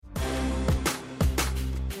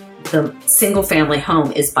the single family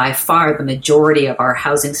home is by far the majority of our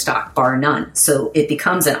housing stock, bar none. So it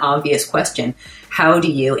becomes an obvious question. How do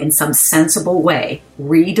you, in some sensible way,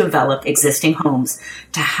 redevelop existing homes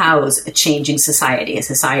to house a changing society, a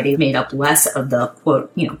society made up less of the quote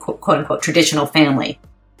unquote traditional family?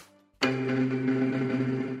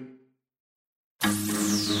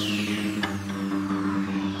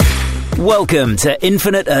 Welcome to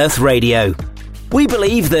Infinite Earth Radio. We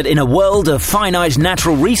believe that in a world of finite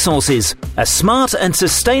natural resources, a smart and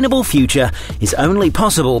sustainable future is only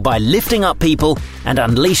possible by lifting up people and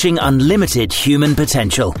unleashing unlimited human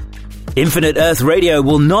potential. Infinite Earth Radio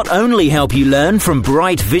will not only help you learn from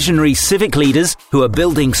bright visionary civic leaders who are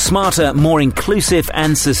building smarter, more inclusive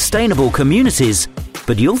and sustainable communities,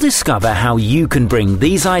 but you'll discover how you can bring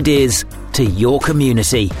these ideas to your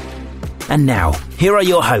community. And now, here are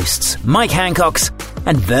your hosts, Mike Hancox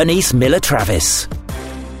and Vernice Miller-Travis.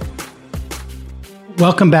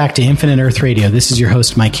 Welcome back to Infinite Earth Radio. This is your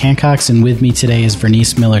host, Mike Hancox, and with me today is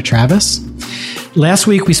Vernice Miller-Travis. Last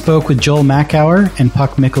week, we spoke with Joel Makower and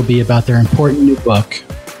Puck Mickleby about their important new book,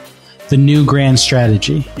 The New Grand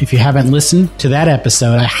Strategy. If you haven't listened to that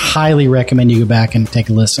episode, I highly recommend you go back and take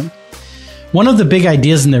a listen. One of the big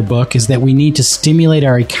ideas in their book is that we need to stimulate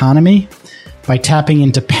our economy by tapping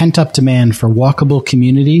into pent-up demand for walkable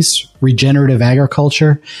communities, regenerative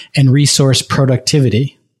agriculture, and resource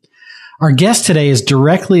productivity. Our guest today is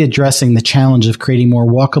directly addressing the challenge of creating more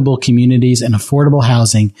walkable communities and affordable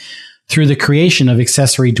housing through the creation of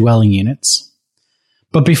accessory dwelling units.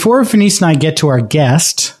 But before Vernice and I get to our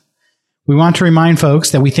guest, we want to remind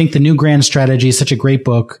folks that we think The New Grand Strategy is such a great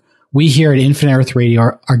book. We here at Infinite Earth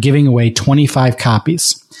Radio are giving away 25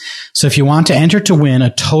 copies. So if you want to enter to win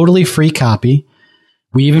a totally free copy,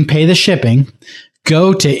 we even pay the shipping,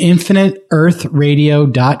 go to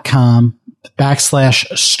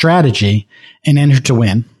infiniteearthradio.com/strategy and enter to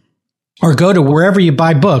win. Or go to wherever you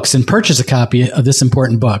buy books and purchase a copy of this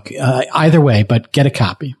important book. Either way, but get a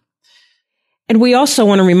copy. And we also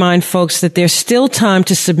want to remind folks that there's still time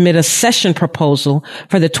to submit a session proposal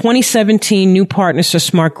for the 2017 New Partners for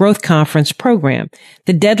Smart Growth Conference program.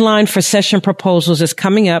 The deadline for session proposals is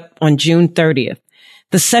coming up on June 30th.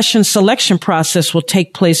 The session selection process will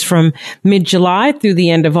take place from mid-July through the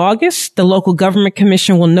end of August. The local government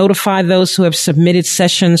commission will notify those who have submitted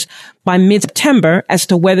sessions by mid-September as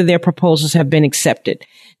to whether their proposals have been accepted.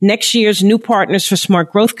 Next year's New Partners for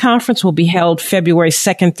Smart Growth Conference will be held February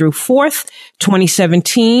 2nd through 4th,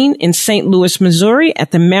 2017 in St. Louis, Missouri at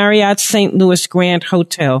the Marriott St. Louis Grand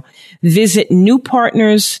Hotel. Visit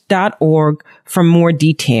newpartners.org for more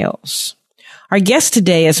details. Our guest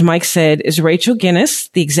today, as Mike said, is Rachel Guinness,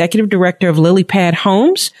 the Executive Director of LilyPad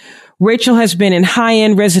Homes. Rachel has been in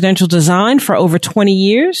high-end residential design for over 20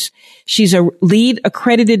 years. She's a lead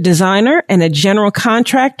accredited designer and a general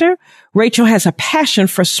contractor. Rachel has a passion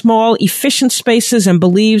for small, efficient spaces and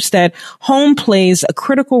believes that home plays a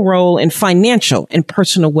critical role in financial and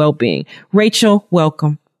personal well-being. Rachel,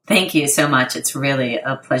 welcome. Thank you so much. It's really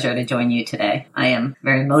a pleasure to join you today. I am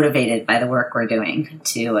very motivated by the work we're doing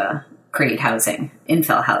to create housing,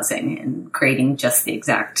 infill housing, and creating just the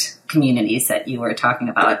exact communities that you were talking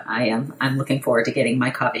about. I'm looking forward to getting my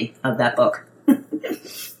copy of that book.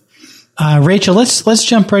 Rachel, let's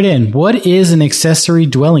jump right in. What is an accessory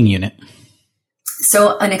dwelling unit?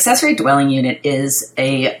 So an accessory dwelling unit is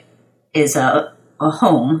a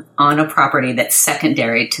home on a property that's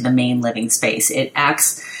secondary to the main living space. It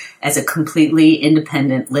acts as a completely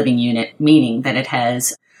independent living unit, meaning that it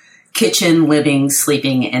has kitchen, living,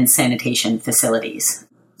 sleeping, and sanitation facilities.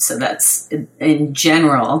 So that's, in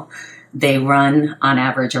general, they run on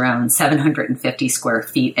average around 750 square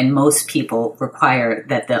feet, and most people require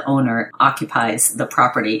that the owner occupies the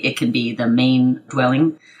property. It can be the main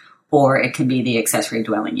dwelling, or it can be the accessory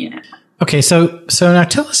dwelling unit. Okay, so now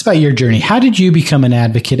tell us about your journey. How did you become an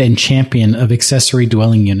advocate and champion of accessory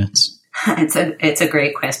dwelling units? It's a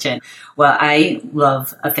great question. Well, I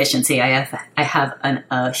love efficiency. I have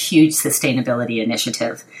a huge sustainability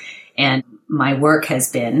initiative, and my work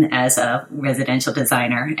has been as a residential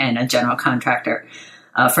designer and a general contractor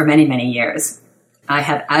for many, many years. I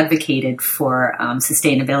have advocated for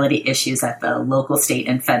sustainability issues at the local, state,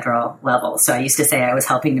 and federal level. So I used to say I was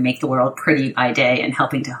helping to make the world pretty by day and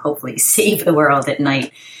helping to hopefully save the world at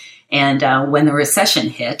night. And when the recession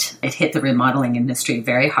hit, it hit the remodeling industry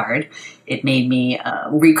very hard. It made me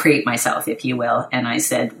recreate myself, if you will. And I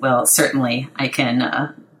said, well, certainly I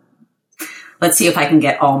can, let's see if I can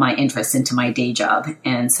get all my interests into my day job.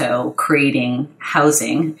 And so creating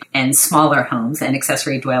housing and smaller homes and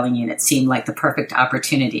accessory dwelling units seemed like the perfect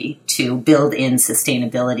opportunity to build in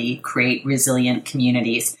sustainability, create resilient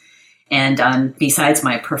communities, And besides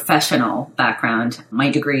my professional background,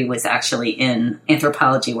 my degree was actually in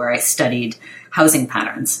anthropology, where I studied housing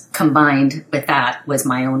patterns. Combined with that was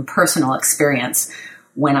my own personal experience.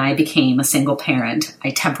 When I became a single parent,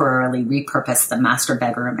 I temporarily repurposed the master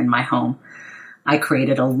bedroom in my home. I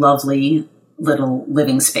created a lovely little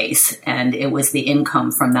living space, and it was the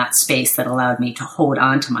income from that space that allowed me to hold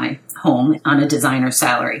on to my home on a designer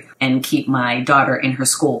salary and keep my daughter in her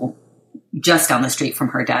school just down the street from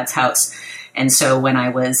her dad's house. And so when I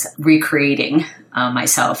was recreating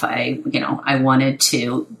myself, I wanted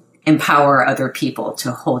to empower other people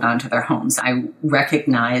to hold on to their homes. I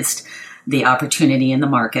recognized the opportunity in the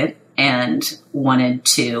market and wanted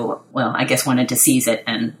to seize it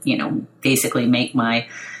and, basically make my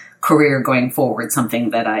career going forward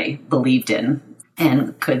something that I believed in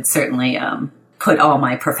and could certainly put all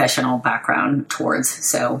my professional background towards.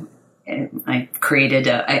 So I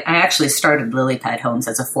actually started Lily Pad Homes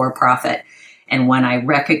as a for-profit. And when I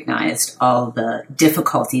recognized all the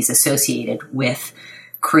difficulties associated with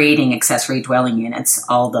creating accessory dwelling units,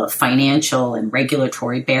 all the financial and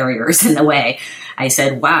regulatory barriers in the way, I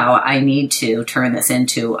said, wow, I need to turn this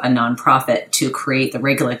into a nonprofit to create the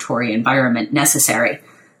regulatory environment necessary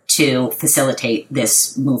to facilitate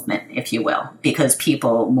this movement, if you will, because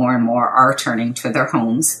people more and more are turning to their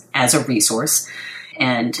homes as a resource.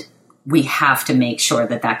 And we have to make sure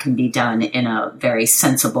that that can be done in a very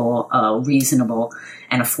sensible, reasonable,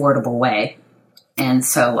 and affordable way. And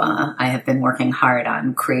so I have been working hard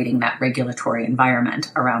on creating that regulatory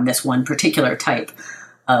environment around this one particular type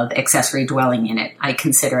of accessory dwelling unit. I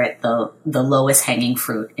consider it the lowest hanging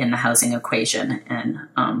fruit in the housing equation,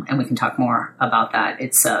 and we can talk more about that.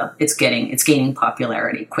 It's gaining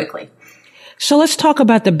popularity quickly. So let's talk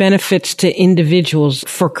about the benefits to individuals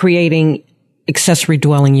for creating accessory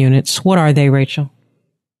dwelling units. What are they, Rachel?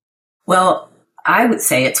 Well, I would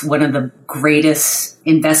say it's one of the greatest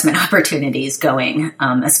investment opportunities going,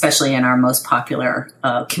 especially in our most popular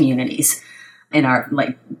communities, in our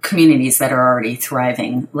communities that are already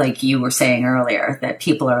thriving. Like you were saying earlier, that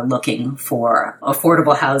people are looking for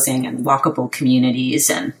affordable housing and walkable communities.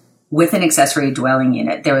 And with an accessory dwelling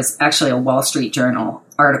unit, there was actually a Wall Street Journal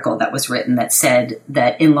article that was written that said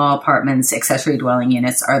that in-law apartments, accessory dwelling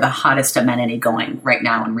units are the hottest amenity going right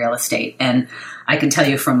now in real estate. And I can tell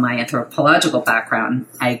you from my anthropological background,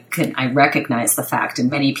 I recognize the fact, and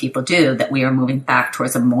many people do, that we are moving back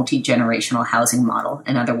towards a multi-generational housing model.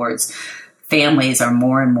 In other words, families are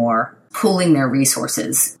more and more pooling their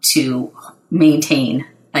resources to maintain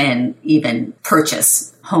and even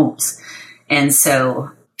purchase homes. And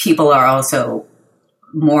so people are also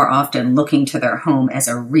more often looking to their home as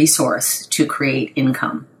a resource to create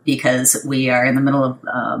income, because we are in the middle of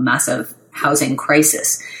a massive housing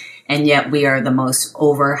crisis. And yet we are the most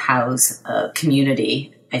overhoused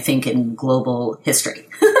community, I think, in global history.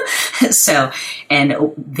 And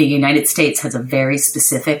the United States has a very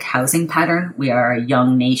specific housing pattern. We are a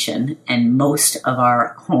young nation, and most of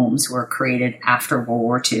our homes were created after World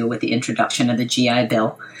War II with the introduction of the GI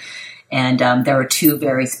Bill. And there were two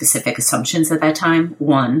very specific assumptions at that time.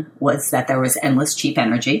 One was that there was endless cheap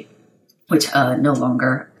energy, which no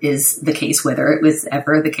longer is the case. Whether it was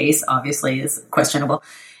ever the case, obviously, is questionable.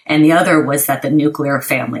 And the other was that the nuclear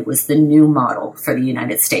family was the new model for the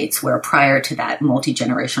United States, where prior to that,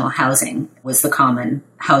 multi-generational housing was the common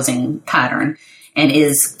housing pattern and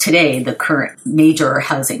is today the current major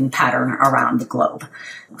housing pattern around the globe.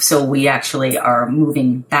 So we actually are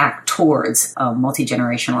moving back towards a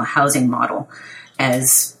multi-generational housing model,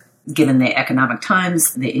 as given the economic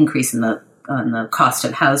times, the increase in the cost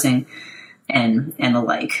of housing and the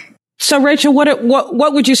like. So, Rachel,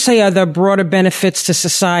 what would you say are the broader benefits to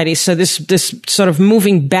society? So this sort of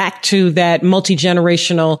moving back to that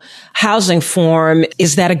multi-generational housing form,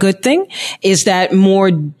 is that a good thing? Is that more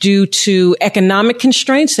due to economic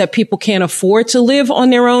constraints that people can't afford to live on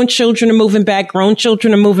their own? Children are moving back, grown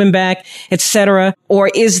children are moving back, et cetera. Or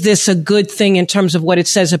is this a good thing in terms of what it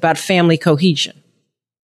says about family cohesion?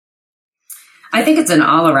 I think it's an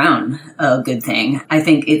all-around good thing. I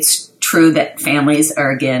think it's true that families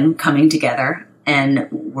are, again, coming together, and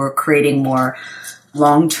we're creating more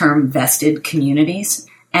long-term vested communities.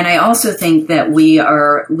 And I also think that we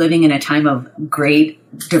are living in a time of great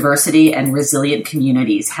diversity, and resilient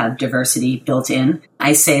communities have diversity built in.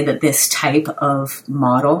 I say that this type of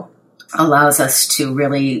model allows us to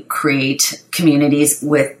really create communities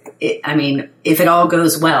with, if it all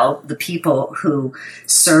goes well, the people who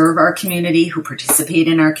serve our community, who participate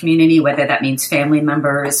in our community, whether that means family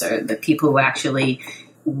members or the people who actually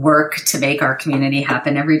work to make our community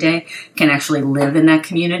happen every day, can actually live in that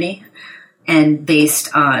community. And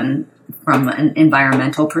based on from an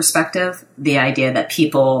environmental perspective, the idea that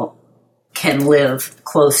people can live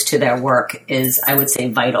close to their work is, I would say,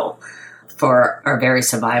 vital for our very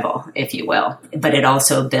survival, if you will. But it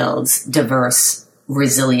also builds diverse,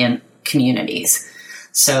 resilient communities.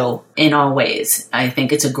 So in all ways, I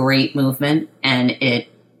think it's a great movement, and it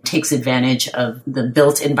takes advantage of the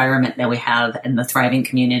built environment that we have and the thriving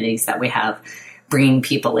communities that we have, bringing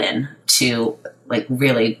people in to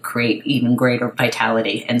really create even greater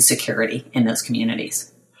vitality and security in those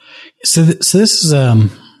communities. So this is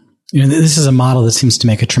this is a model that seems to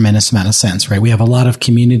make a tremendous amount of sense, right? We have a lot of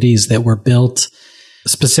communities that were built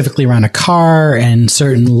specifically around a car and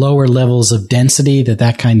certain lower levels of density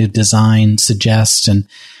that kind of design suggests. And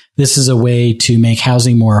this is a way to make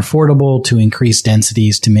housing more affordable, to increase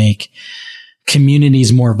densities, to make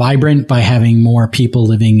communities more vibrant by having more people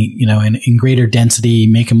living, in greater density,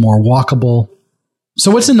 make them more walkable. So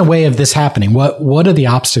what's in the way of this happening? What are the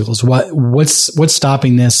obstacles? What's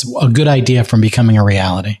stopping this, a good idea, from becoming a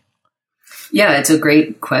reality? Yeah, it's a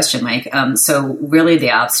great question, Mike. So really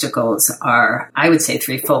the obstacles are, I would say,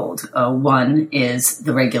 threefold. One is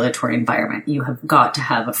the regulatory environment. You have got to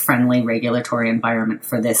have a friendly regulatory environment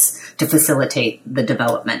for this to facilitate the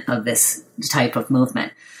development of this type of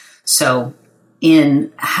movement. So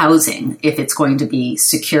in housing, if it's going to be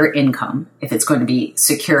secure income, if it's going to be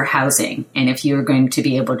secure housing, and if you're going to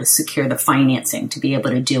be able to secure the financing to be able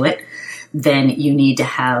to do it, then you need to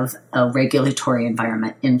have a regulatory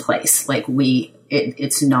environment in place.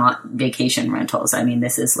 It's not vacation rentals. I mean,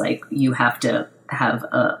 this is you have to have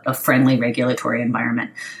a friendly regulatory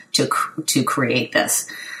environment to create this.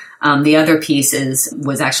 The other piece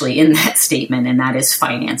was actually in that statement, and that is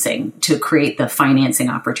financing. To create the financing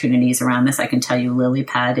opportunities around this, I can tell you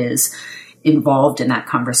LilyPad is involved in that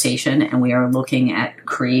conversation, and we are looking at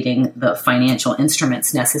creating the financial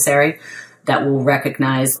instruments necessary that will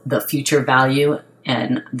recognize the future value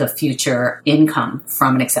and the future income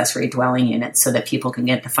from an accessory dwelling unit so that people can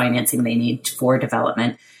get the financing they need for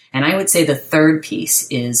development. And I would say the third piece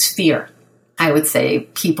is fear. I would say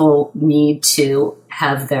people need to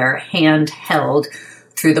have their hand held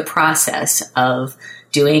through the process of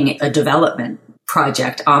doing a development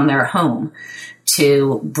project on their home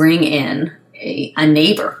to bring in a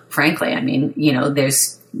neighbor, frankly. I mean,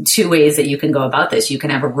 there's two ways that you can go about this. You can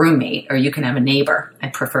have a roommate or you can have a neighbor. I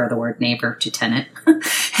prefer the word neighbor to tenant.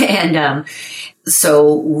 And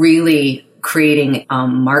so really creating a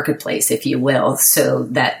marketplace, if you will, so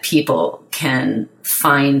that people can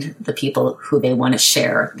find the people who they want to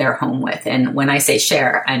share their home with. And when I say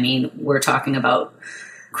share, I mean, we're talking about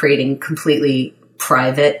creating completely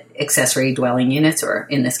private accessory dwelling units, or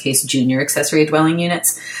in this case, junior accessory dwelling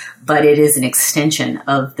units. But it is an extension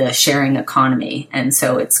of the sharing economy. And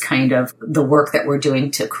so it's kind of the work that we're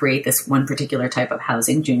doing to create this one particular type of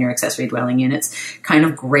housing, junior accessory dwelling units, kind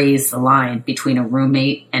of graze the line between a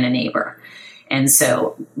roommate and a neighbor. And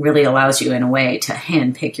so really allows you in a way to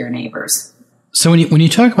handpick your neighbors. So when you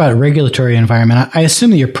talk about a regulatory environment, I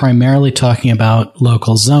assume that you're primarily talking about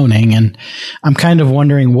local zoning. And I'm kind of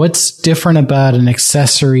wondering what's different about an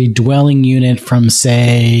accessory dwelling unit from,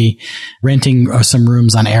 say, renting some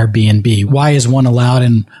rooms on Airbnb. Why is one allowed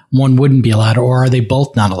and one wouldn't be allowed, or are they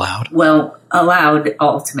both not allowed? Well, allowed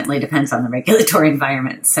ultimately depends on the regulatory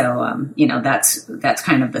environment. So, that's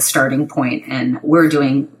kind of the starting point. And we're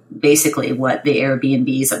doing basically what the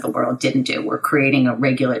Airbnbs of the world didn't do. We're creating a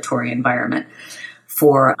regulatory environment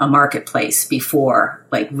for a marketplace before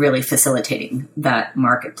really facilitating that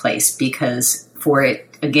marketplace, because for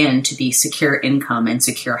it, again, to be secure income and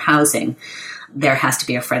secure housing, there has to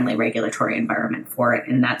be a friendly regulatory environment for it.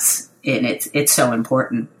 And it's so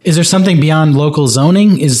important. Is there something beyond local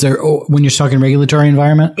zoning? Is there, when you're talking regulatory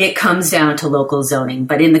environment? It comes down to local zoning.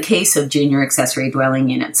 But in the case of junior accessory dwelling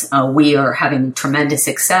units, we are having tremendous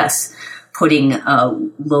success putting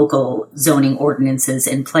local zoning ordinances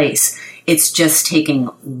in place. It's just taking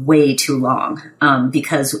way too long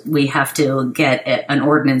because we have to get an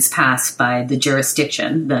ordinance passed by the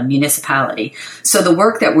jurisdiction, the municipality. So the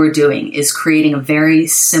work that we're doing is creating a very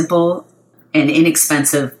simple and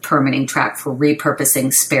inexpensive permitting track for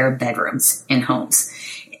repurposing spare bedrooms in homes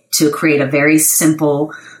to create a very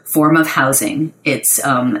simple form of housing.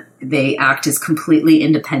 They act as completely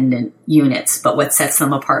independent units, but what sets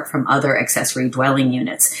them apart from other accessory dwelling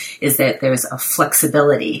units is that there's a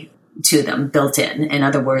flexibility to them built in. In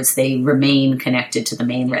other words, they remain connected to the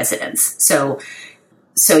main residence. So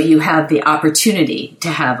you have the opportunity to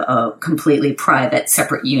have a completely private,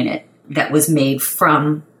 separate unit that was made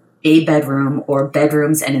from a bedroom or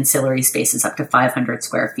bedrooms and ancillary spaces up to 500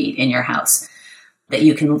 square feet in your house that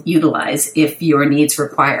you can utilize if your needs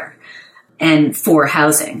require. and for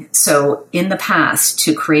housing. So in the past,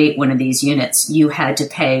 to create one of these units, you had to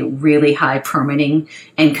pay really high permitting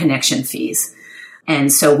and connection fees.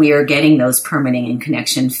 And so we are getting those permitting and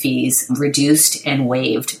connection fees reduced and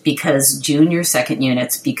waived because junior second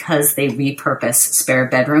units, because they repurpose spare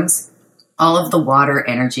bedrooms, all of the water,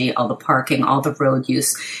 energy, all the parking, all the road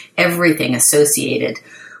use, everything associated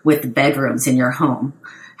with the bedrooms in your home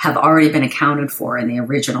have already been accounted for in the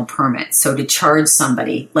original permit. So to charge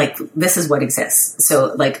somebody, like this is what exists.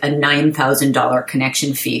 So like a $9,000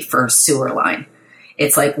 connection fee for a sewer line.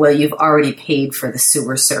 It's like, well, you've already paid for the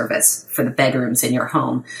sewer service for the bedrooms in your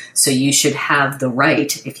home. So you should have the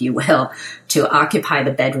right, if you will, to occupy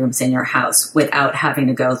the bedrooms in your house without having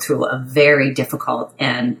to go through a very difficult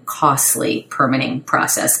and costly permitting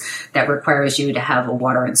process that requires you to have a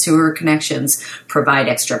water and sewer connections, provide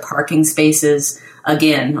extra parking spaces.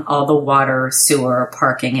 Again, all the water, sewer,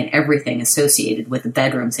 parking, and everything associated with the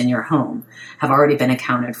bedrooms in your home have already been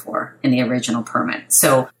accounted for in the original permit.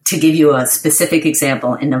 So to give you a specific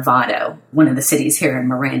example, in Novato, one of the cities here in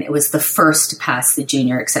Marin, it was the first to pass the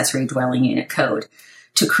Junior Accessory Dwelling Unit Code.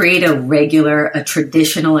 To create a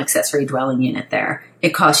traditional accessory dwelling unit there,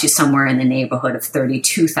 it costs you somewhere in the neighborhood of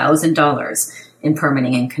 $32,000 in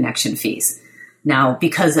permitting and connection fees. Now,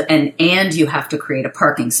 and you have to create a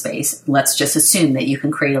parking space. Let's just assume that you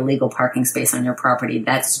can create a legal parking space on your property.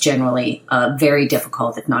 That's generally very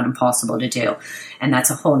difficult, if not impossible to do. And that's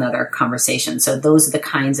a whole nother conversation. So those are the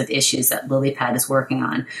kinds of issues that LilyPad is working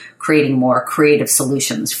on, creating more creative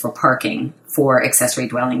solutions for parking for accessory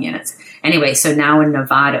dwelling units. Anyway, so now in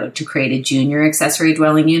Novato, to create a junior accessory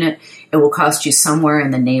dwelling unit, it will cost you somewhere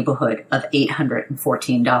in the neighborhood of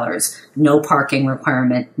 $814. No parking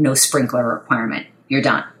requirement, no sprinkler requirement. You're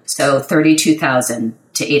done. So $32,000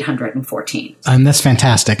 to $814. That's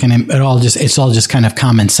fantastic. And it's all just kind of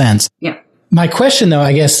common sense. Yeah. My question though,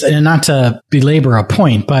 I guess, and not to belabor a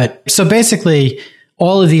point, but so basically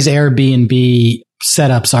all of these Airbnb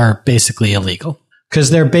setups are basically illegal because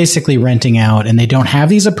they're basically renting out and they don't have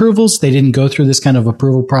these approvals. They didn't go through this kind of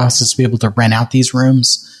approval process to be able to rent out these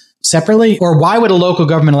rooms separately? Or why would a local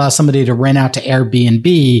government allow somebody to rent out to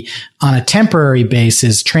Airbnb on a temporary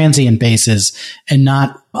basis, transient basis, and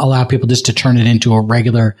not allow people just to turn it into a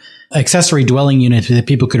regular accessory dwelling unit that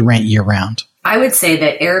people could rent year round? I would say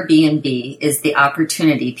that Airbnb is the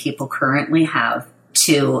opportunity people currently have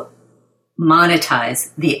to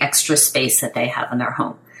monetize the extra space that they have in their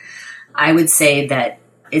home. I would say that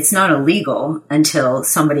it's not illegal until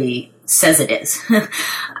somebody says it is.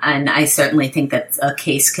 And I certainly think that a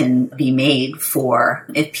case can be made for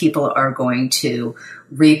if people are going to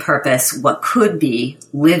repurpose what could be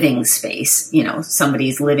living space,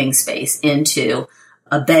 somebody's living space into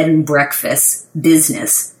a bed and breakfast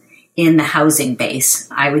business in the housing base.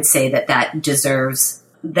 I would say that deserves,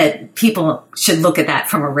 that people should look at that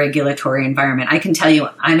from a regulatory environment. I can tell you,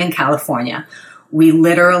 I'm in California. We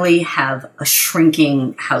literally have a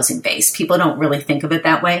shrinking housing base. People don't really think of it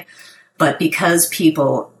that way. But because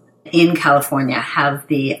people in California have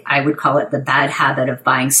I would call it the bad habit of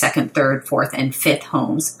buying second, third, fourth, and fifth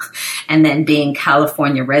homes, and then being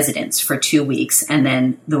California residents for 2 weeks, and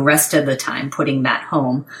then the rest of the time putting that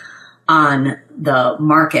home on the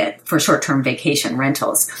market for short-term vacation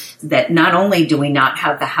rentals, that not only do we not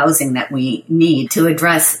have the housing that we need to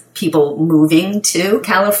address people moving to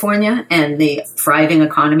California and the thriving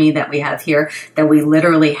economy that we have here, that we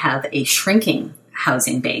literally have a shrinking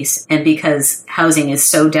housing base. And because housing is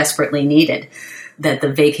so desperately needed, that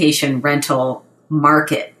the vacation rental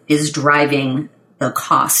market is driving the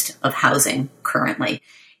cost of housing currently.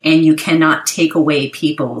 And you cannot take away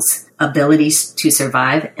people's abilities to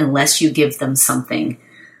survive unless you give them something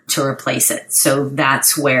to replace it. So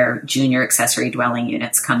that's where junior accessory dwelling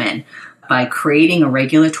units come in. By creating a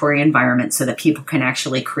regulatory environment so that people can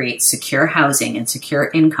actually create secure housing and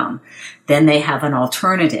secure income, then they have an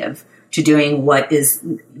alternative to doing what is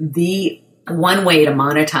the one way to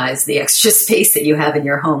monetize the extra space that you have in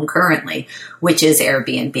your home currently, which is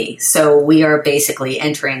Airbnb. So we are basically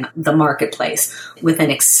entering the marketplace with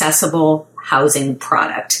an accessible housing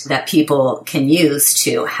product that people can use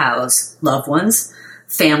to house loved ones,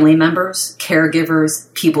 family members,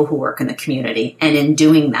 caregivers, people who work in the community. And in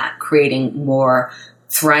doing that, creating more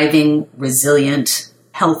thriving, resilient,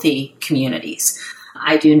 healthy communities.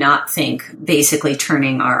 I do not think basically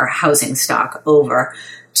turning our housing stock over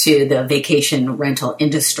to the vacation rental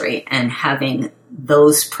industry and having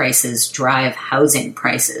those prices drive housing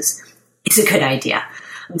prices is a good idea.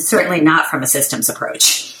 Certainly not from a systems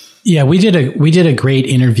approach. Yeah, we did a great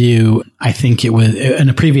interview. I think it was in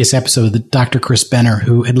a previous episode with Dr. Chris Benner,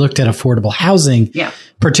 who had looked at affordable housing,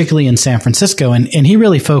 particularly in San Francisco. And he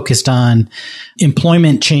really focused on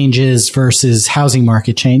employment changes versus housing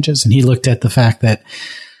market changes. And he looked at the fact that,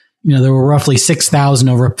 there were roughly 6,000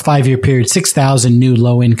 over a 5-year period, 6,000 new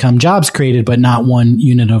low income jobs created, but not one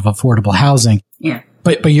unit of affordable housing. Yeah.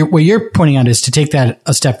 But what you're pointing out is to take that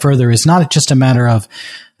a step further. It's not just a matter of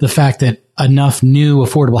the fact that enough new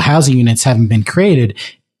affordable housing units haven't been created.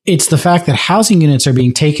 It's the fact that housing units are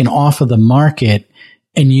being taken off of the market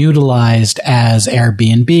and utilized as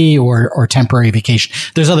Airbnb or temporary vacation.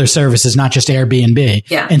 There's other services, not just Airbnb.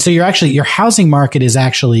 Yeah. And so your housing market is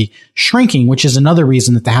actually shrinking, which is another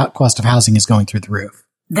reason that the cost of housing is going through the roof.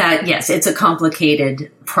 Yes, it's a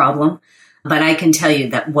complicated problem. But I can tell you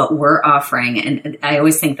that what we're offering, and I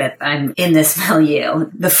always think that I'm in this milieu,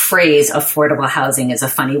 the phrase affordable housing is a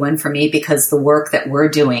funny one for me because the work that we're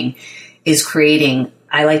doing is creating,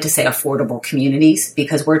 I like to say affordable communities,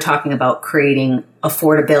 because we're talking about creating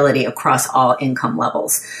affordability across all income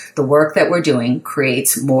levels. The work that we're doing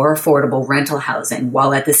creates more affordable rental housing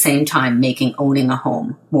while at the same time making owning a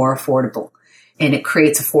home more affordable. And it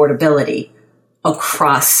creates affordability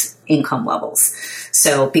across income levels.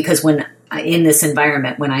 So because in this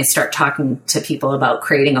environment, when I start talking to people about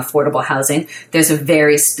creating affordable housing, there's a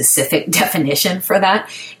very specific definition for that.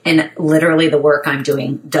 And literally the work I'm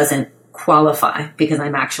doing doesn't qualify because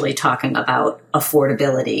I'm actually talking about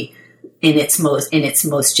affordability in its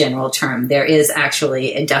most general term. There is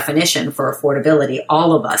actually a definition for affordability.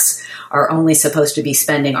 All of us are only supposed to be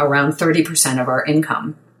spending around 30% of our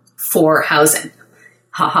income for housing.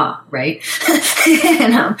 Right?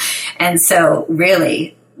 And so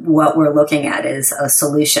really, what we're looking at is a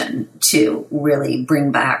solution to really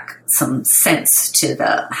bring back some sense to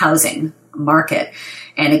the housing market.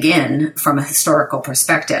 And again, from a historical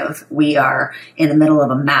perspective, we are in the middle of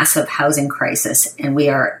a massive housing crisis and we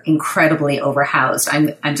are incredibly overhoused.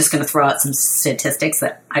 I'm just going to throw out some statistics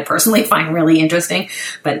that I personally find really interesting,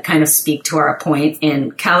 but kind of speak to our point.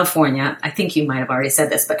 In California, I think you might have already said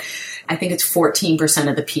this, but I think it's 14%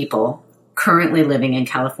 of the people currently living in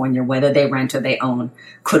California, whether they rent or they own,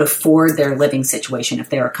 could afford their living situation if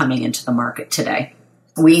they were coming into the market today.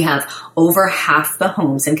 We have over half the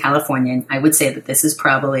homes in California, and I would say that this is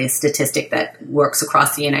probably a statistic that works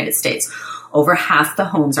across the United States. Over half the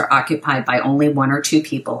homes are occupied by only one or two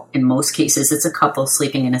people. In most cases, it's a couple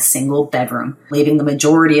sleeping in a single bedroom, leaving the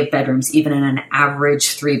majority of bedrooms, even in an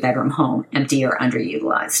average 3-bedroom home, empty or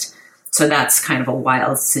underutilized. So that's kind of a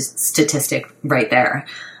wild statistic right there.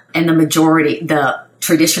 And the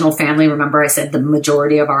traditional family, remember I said the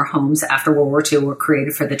majority of our homes after World War II were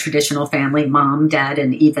created for the traditional family, mom, dad,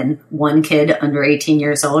 and even one kid under 18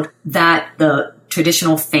 years old. That the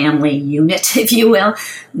traditional family unit, if you will,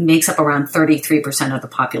 makes up around 33% of the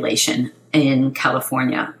population in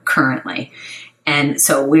California currently. And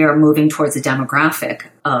so we are moving towards a demographic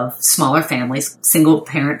of smaller families, single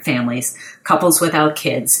parent families, couples without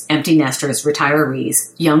kids, empty nesters, retirees,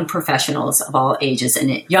 young professionals of all ages, and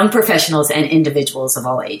individuals of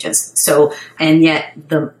all ages. So, and yet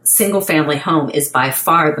the single family home is by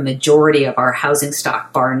far the majority of our housing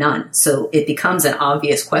stock, bar none. So it becomes an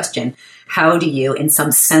obvious question. How do you, in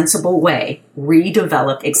some sensible way,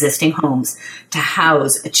 redevelop existing homes to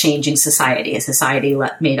house a changing society, a society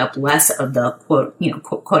made up less of the quote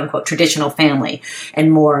unquote traditional family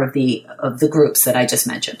and more of the groups that I just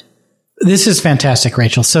mentioned? This is fantastic,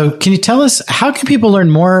 Rachel. So can you tell us, how can people learn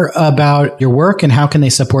more about your work and how can they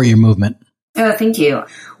support your movement? Thank you.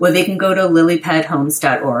 Well, they can go to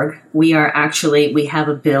lilypadhomes.org. We have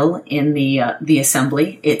a bill in the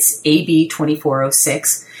Assembly. It's AB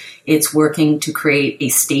 2406. It's working to create a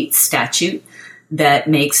state statute that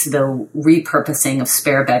makes the repurposing of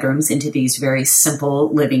spare bedrooms into these very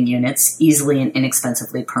simple living units easily and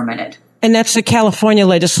inexpensively permitted. And that's a California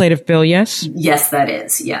legislative bill, yes? Yes, that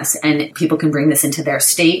is, yes. And people can bring this into their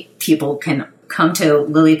state. People can come to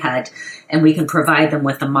LilyPad and we can provide them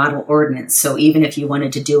with the model ordinance. So even if you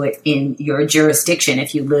wanted to do it in your jurisdiction,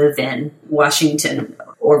 if you live in Washington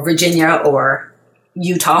or Virginia or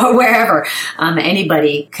Utah or wherever,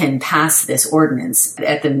 anybody can pass this ordinance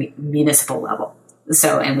at the municipal level.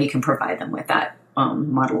 So, and we can provide them with that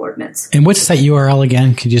model ordinance. And what's that URL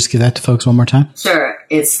again? Could you just give that to folks one more time? Sure.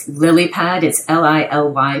 It's LilyPad. It's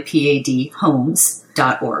LILYPAD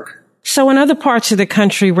homes.org. So in other parts of the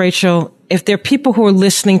country, Rachel, if there are people who are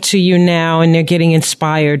listening to you now and they're getting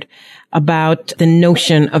inspired about the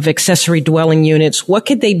notion of accessory dwelling units, what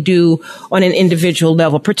could they do on an individual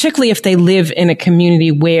level, particularly if they live in a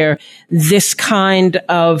community where this kind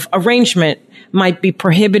of arrangement might be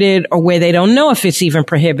prohibited or where they don't know if it's even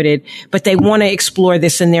prohibited, but they want to explore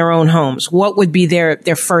this in their own homes? What would be their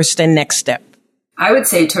first and next step? I would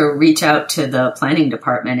say to reach out to the planning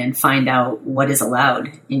department and find out what is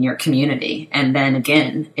allowed in your community. And then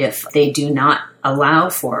again, if they do not allow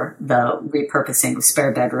for the repurposing of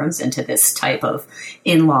spare bedrooms into this type of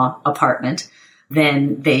in-law apartment,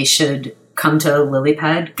 then they should come to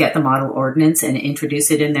LilyPad, get the model ordinance, and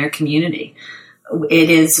introduce it in their community.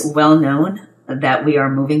 It is well known that we are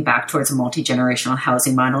moving back towards a multi-generational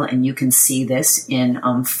housing model, and you can see this in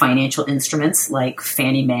financial instruments like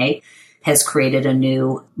Fannie Mae has created a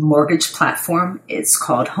new mortgage platform. It's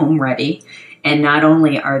called Home Ready. And not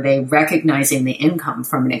only are they recognizing the income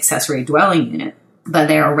from an accessory dwelling unit, but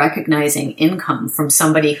they are recognizing income from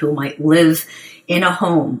somebody who might live in a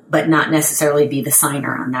home, but not necessarily be the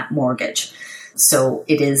signer on that mortgage. So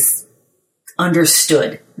it is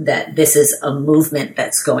understood that this is a movement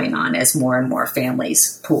that's going on as more and more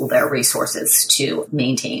families pool their resources to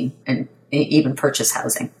maintain and even purchase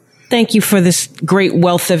housing. Thank you for this great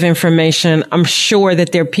wealth of information. I'm sure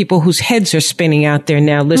that there are people whose heads are spinning out there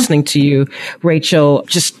now listening to you, Rachel,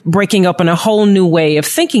 just breaking up in a whole new way of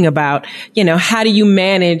thinking about, how do you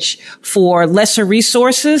manage for lesser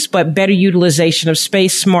resources, but better utilization of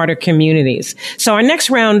space, smarter communities? So our next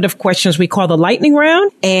round of questions we call the lightning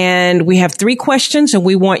round, and we have 3 questions, and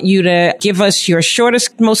we want you to give us your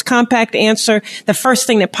shortest, most compact answer, the first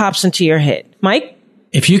thing that pops into your head. Mike?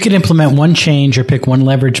 If you could implement one change or pick one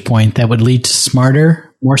leverage point that would lead to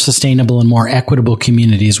smarter, more sustainable, and more equitable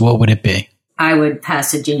communities, what would it be? I would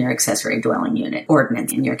pass a junior accessory dwelling unit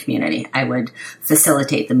ordinance in your community. I would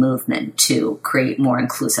facilitate the movement to create more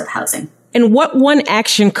inclusive housing. And what one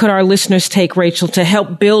action could our listeners take, Rachel, to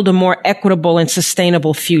help build a more equitable and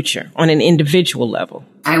sustainable future on an individual level?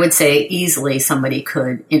 I would say easily somebody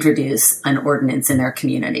could introduce an ordinance in their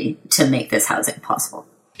community to make this housing possible.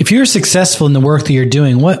 If you're successful in the work that you're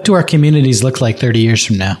doing, what do our communities look like 30 years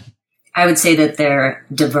from now? I would say that they're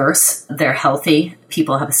diverse, they're healthy,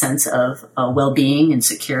 people have a sense of well-being and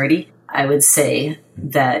security. I would say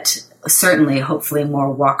that certainly, hopefully,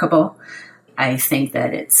 more walkable. I think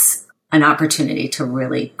that it's an opportunity to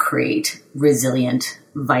really create resilient,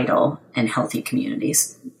 vital, and healthy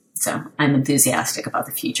communities. So I'm enthusiastic about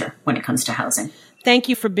the future when it comes to housing. Thank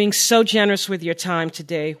you for being so generous with your time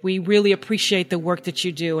today. We really appreciate the work that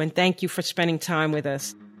you do, and thank you for spending time with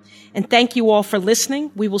us. And thank you all for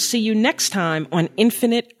listening. We will see you next time on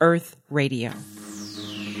Infinite Earth Radio.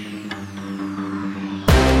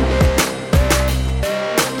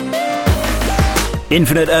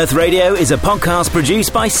 Infinite Earth Radio is a podcast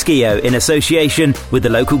produced by Skio in association with the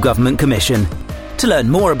Local Government Commission. To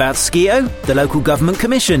learn more about Skio, the Local Government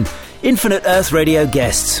Commission, Infinite Earth Radio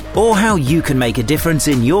guests, or how you can make a difference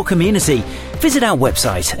in your community, visit our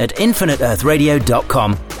website at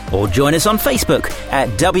infiniteearthradio.com or join us on Facebook at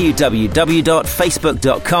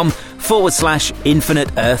www.facebook.com/Infinite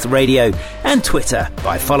Earth Radio and Twitter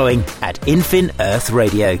by following @InfinEarth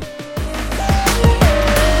Radio.